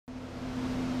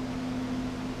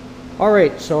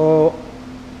Alright, so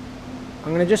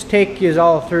I'm going to just take you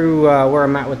all through where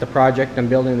I'm at with the project. I'm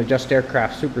building the Just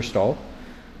Aircraft SuperSTOL.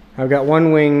 I've got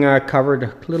one wing covered,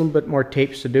 a little bit more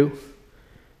tapes to do.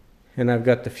 And I've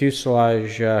got the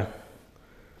fuselage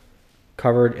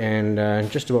covered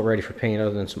and just about ready for paint,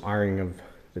 other than some ironing of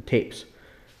the tapes.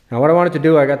 Now what I wanted to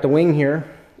do, I got the wing here,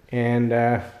 and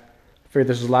I figured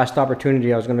this is the last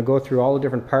opportunity. I was going to go through all the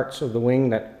different parts of the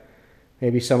wing, that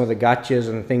maybe some of the gotchas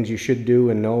and things you should do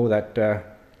and know that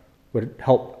would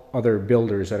help other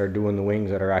builders that are doing the wings,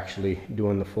 that are actually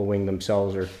doing the full wing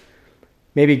themselves, or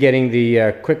maybe getting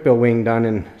the quick build wing done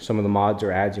and some of the mods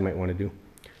or ads you might want to do.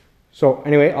 So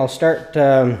anyway, I'll start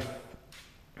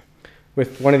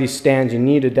with one of these stands. You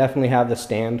need to definitely have the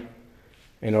stand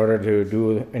in order to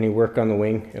do any work on the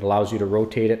wing. It allows you to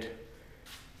rotate it.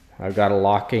 I've got a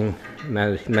locking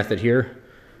method here,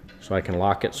 so I can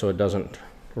lock it so it doesn't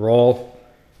roll.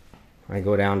 I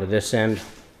go down to this end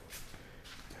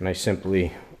and I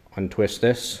simply untwist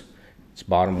this. It's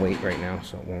bottom weight right now,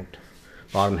 so it won't,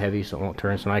 bottom heavy, so it won't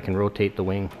turn. So I can rotate the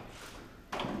wing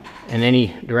in any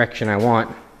direction I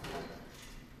want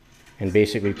and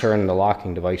basically turn the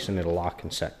locking device and it'll lock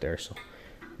and set there. So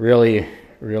really,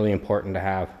 really important to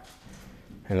have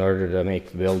in order to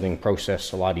make the building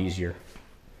process a lot easier.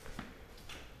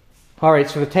 Alright,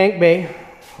 so the tank bay,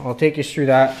 I'll take you through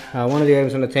that. One of the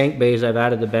items in the tank bay is I've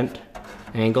added the bent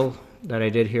angle that I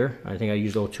did here. I think I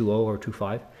used 0.20 or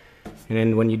 2.5. And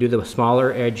then when you do the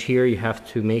smaller edge here, you have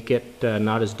to make it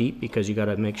not as deep, because you got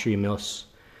to make sure you miss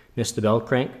the bell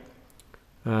crank.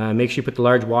 Make sure you put the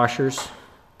large washers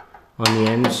on the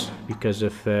ends, because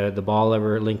if the ball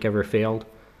link ever failed,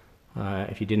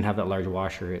 if you didn't have that large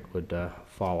washer, it would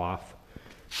fall off.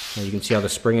 And you can see how the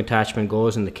spring attachment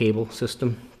goes in the cable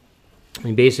system.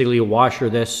 And basically you washer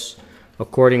this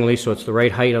accordingly so it's the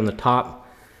right height on the top,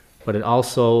 but it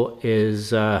also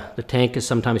is, the tank is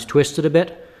sometimes twisted a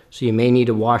bit, so you may need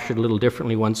to wash it a little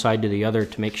differently one side to the other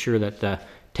to make sure that the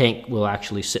tank will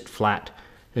actually sit flat.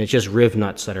 And it's just riv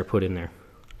nuts that are put in there.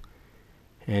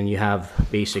 And you have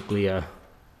basically an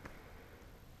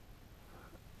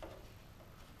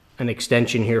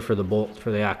extension here for the bolt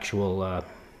for the actual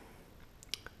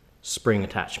spring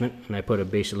attachment. And I put a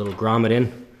basic little grommet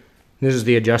in. This is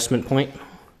the adjustment point,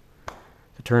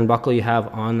 the turnbuckle you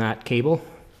have on that cable,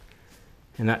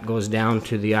 and that goes down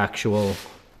to the actual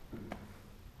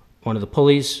one of the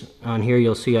pulleys. On here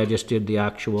you'll see I just did the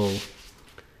actual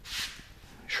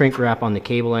shrink wrap on the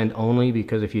cable end only,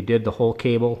 because if you did the whole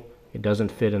cable, it doesn't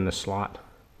fit in the slot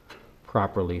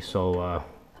properly. So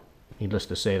needless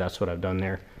to say, that's what I've done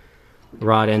there.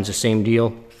 Rod end's the same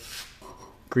deal.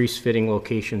 Grease fitting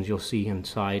locations you'll see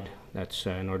inside. That's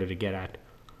in order to get at,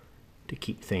 to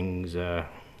keep things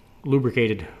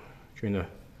lubricated during the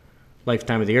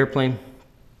lifetime of the airplane.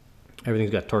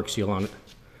 Everything's got torque seal on it.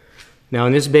 Now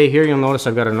in this bay here, you'll notice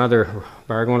I've got another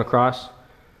bar going across.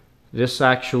 This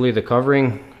actually, the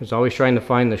covering is always trying to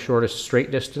find the shortest straight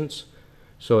distance.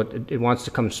 So it wants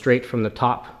to come straight from the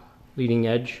top leading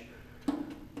edge,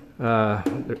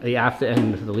 the aft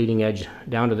end of the leading edge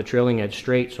down to the trailing edge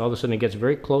straight. So all of a sudden it gets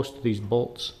very close to these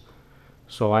bolts.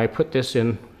 So I put this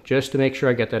in just to make sure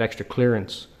I get that extra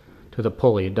clearance to the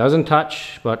pulley. It doesn't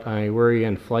touch, but I worry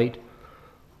in flight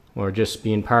or just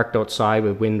being parked outside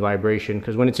with wind vibration,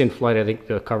 because when it's in flight I think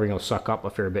the covering will suck up a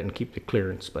fair bit and keep the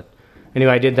clearance. But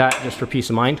anyway, I did that just for peace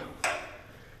of mind.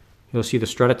 You'll see the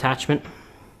strut attachment,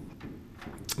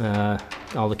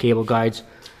 all the cable guides,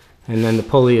 and then the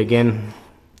pulley again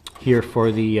here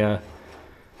for the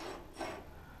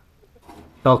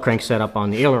bell crank setup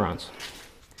on the ailerons.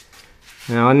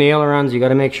 Now on the ailerons, you got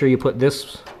to make sure you put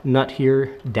this nut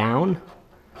here down,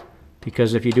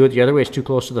 because if you do it the other way, it's too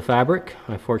close to the fabric.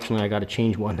 Unfortunately, I got to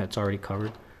change one that's already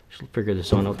covered. Just figure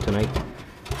this one out tonight.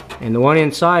 And the one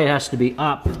inside has to be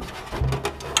up,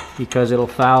 because it'll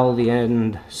foul the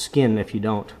end skin if you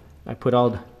don't. I put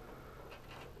all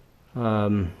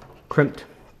crimped,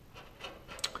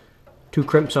 2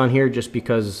 crimps on here, just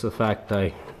because of the fact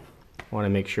I want to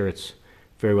make sure it's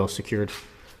very well secured.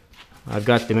 I've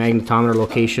got the magnetometer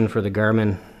location for the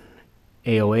Garmin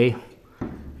AOA,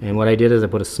 and what I did is I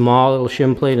put a small little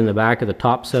shim plate in the back of the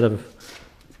top set of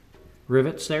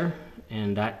rivets there,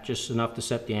 and that just enough to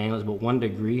set the angle. It's about 1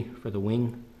 degree for the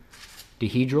wing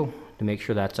dehedral to make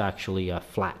sure that's actually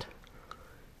flat.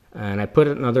 And I put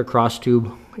another cross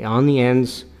tube on the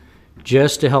ends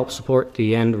just to help support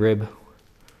the end rib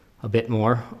a bit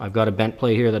more. I've got a bent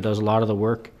plate here that does a lot of the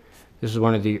work. This is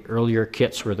one of the earlier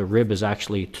kits where the rib is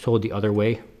actually towed the other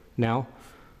way now.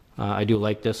 I do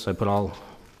like this. I put all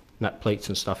nut plates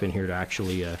and stuff in here to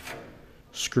actually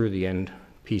screw the end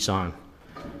piece on.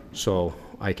 So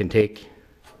I can take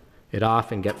it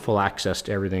off and get full access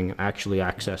to everything, actually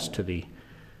access to the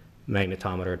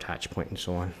magnetometer attach point and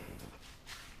so on.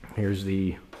 Here's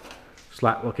the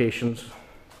slat locations.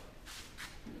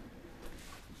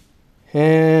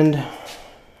 And you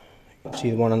can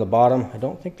see the one on the bottom. I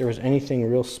don't think there was anything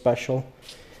real special.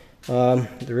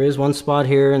 There is one spot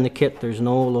here in the kit, there's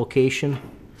no location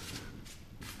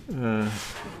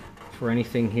for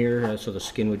anything here, so the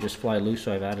skin would just fly loose,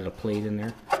 so I've added a plate in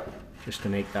there just to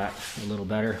make that a little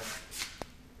better.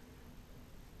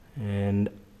 And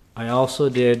I also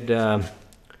did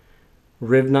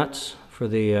riv nuts for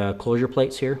the closure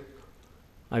plates here.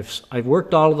 I've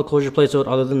worked all of the closure plates out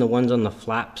other than the ones on the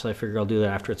flaps. I figure I'll do that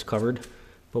after it's covered.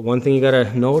 But one thing you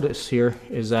gotta notice here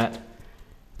is that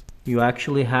you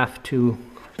actually have to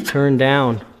turn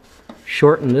down,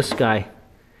 shorten this guy.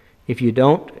 If you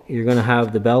don't, you're gonna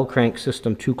have the bell crank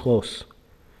system too close.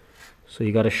 So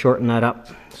you gotta shorten that up.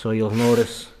 So you'll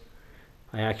notice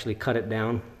I actually cut it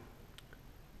down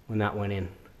when that went in.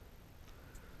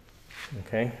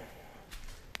 Okay.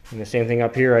 And the same thing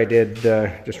up here, I did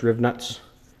just riv nuts.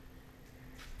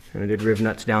 And I did riv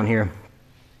nuts down here.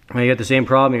 Now you got the same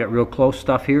problem, you got real close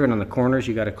stuff here, and on the corners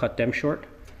you got to cut them short.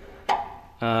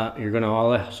 You're going to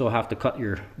also have to cut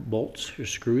your bolts, your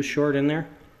screws short in there.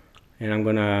 And I'm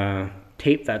going to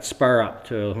tape that spar up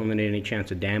to eliminate any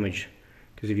chance of damage.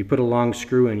 Because if you put a long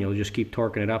screw in, you'll just keep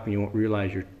torquing it up and you won't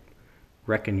realize you're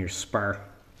wrecking your spar.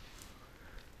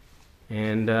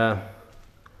 And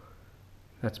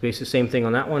that's basically the same thing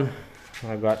on that one.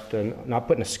 I've got not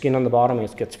putting a skin on the bottom,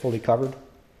 it gets fully covered.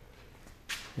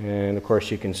 And of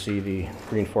course you can see the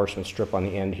reinforcement strip on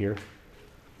the end here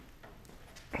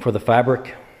for the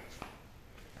fabric.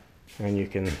 And you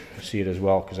can see it as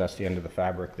well because that's the end of the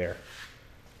fabric there.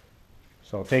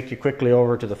 So I'll take you quickly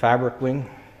over to the fabric wing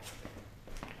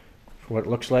for what it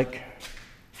looks like.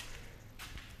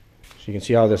 So you can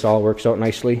see how this all works out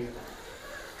nicely.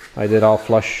 I did all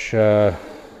flush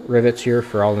rivets here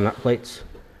for all the nut plates,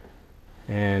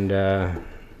 and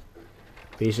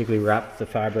basically wrapped the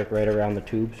fabric right around the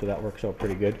tube, so that works out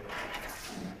pretty good.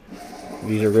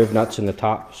 These are riv nuts in the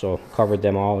top, so covered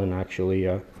them all and actually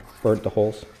burnt the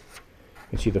holes.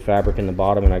 You can see the fabric in the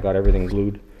bottom, and I got everything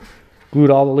glued. Glued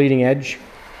all the leading edge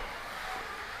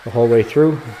the whole way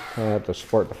through to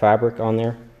support the fabric on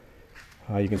there.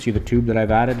 You can see the tube that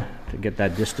I've added to get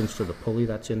that distance to the pulley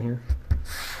that's in here.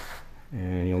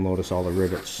 And you'll notice all the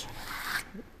rivets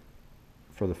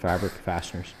for the fabric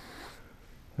fasteners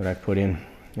that I put in.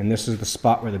 And this is the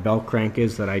spot where the bell crank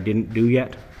is that I didn't do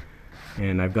yet.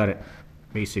 And I've got it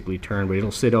basically turned, but it'll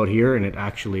sit out here, and it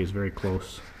actually is very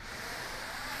close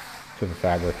to the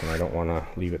fabric, and I don't want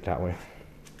to leave it that way.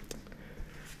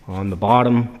 On the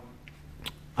bottom,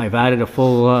 I've added a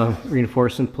full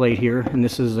reinforcement plate here, and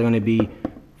this is going to be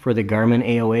for the Garmin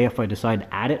AOA if I decide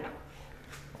to add it.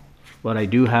 But I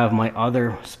do have my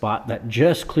other spot that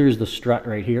just clears the strut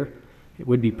right here. It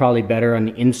would be probably better on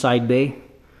the inside bay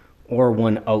or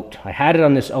one out. I had it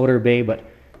on this outer bay, but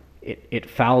it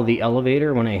fouled the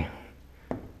elevator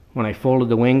when I folded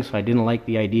the wings. So I didn't like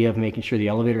the idea of making sure the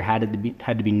elevator had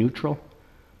to be neutral.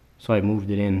 So I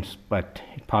moved it in, but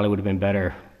it probably would have been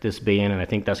better this bay in, and I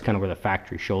think that's kind of where the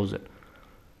factory shows it.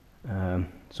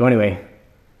 So anyway,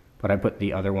 but I put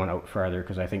the other one out farther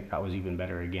because I think that was even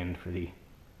better again for the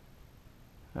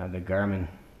Garmin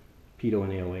Pitot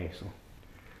and AOA. So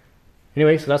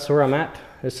anyway, so that's where I'm at.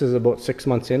 This is about 6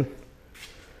 months in.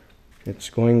 It's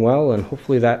going well, and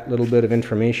hopefully that little bit of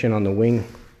information on the wing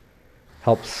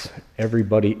helps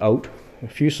everybody out. The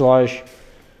fuselage,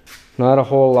 not a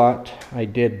whole lot I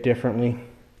did differently.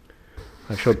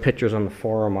 I showed pictures on the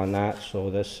forum on that, so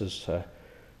this is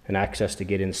an access to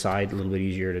get inside, a little bit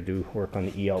easier to do work on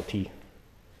the ELT.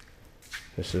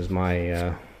 This is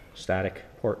my static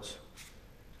ports,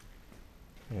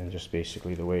 and just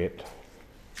basically the way it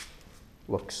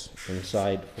looks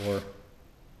inside for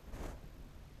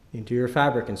interior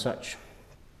fabric and such,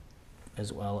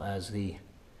 as well as the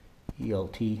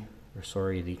ELT, or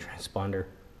sorry, the transponder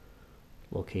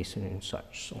location and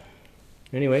such. So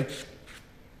anyway,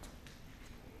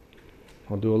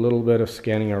 I'll do a little bit of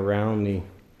scanning around the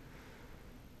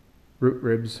root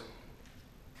ribs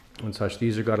and such.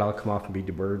 These are got all come off and be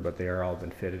deburred, but they are all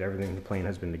been fitted. Everything, the plane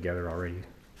has been together already,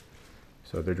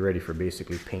 so they're ready for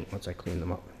basically paint once I clean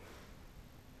them up.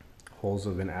 Holes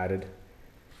have been added.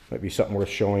 Might be something worth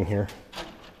showing here.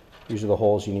 These are the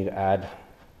holes you need to add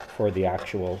for the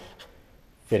actual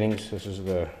fittings. This is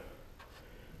the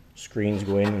screens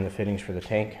go in and the fittings for the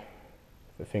tank,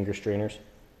 the finger strainers.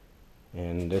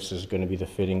 And this is going to be the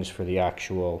fittings for the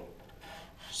actual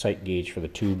sight gauge for the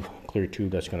tube, clear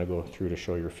tube that's going to go through to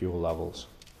show your fuel levels.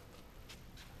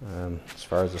 As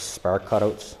far as the spar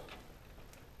cutouts,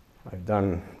 I've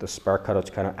done the spar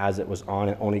cutouts kind of as it was on,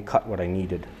 and only cut what I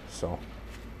needed. So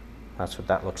that's what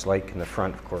that looks like. And the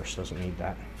front, of course, doesn't need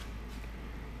that.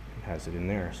 It has it in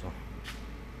there. So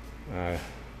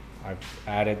I've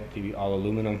added the all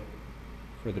aluminum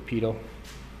for the pedal.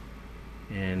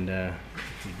 And if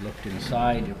you looked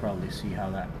inside, you'll probably see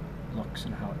how that looks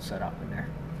and how it's set up in there.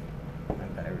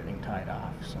 I've got everything tied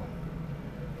off. So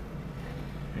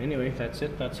anyway, that's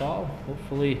it. That's all.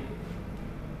 Hopefully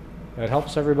that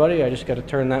helps everybody. I just got to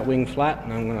turn that wing flat,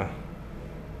 and I'm going to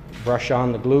brush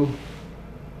on the glue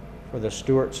for the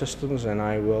Stewart systems, and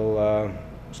I will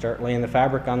start laying the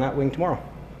fabric on that wing tomorrow.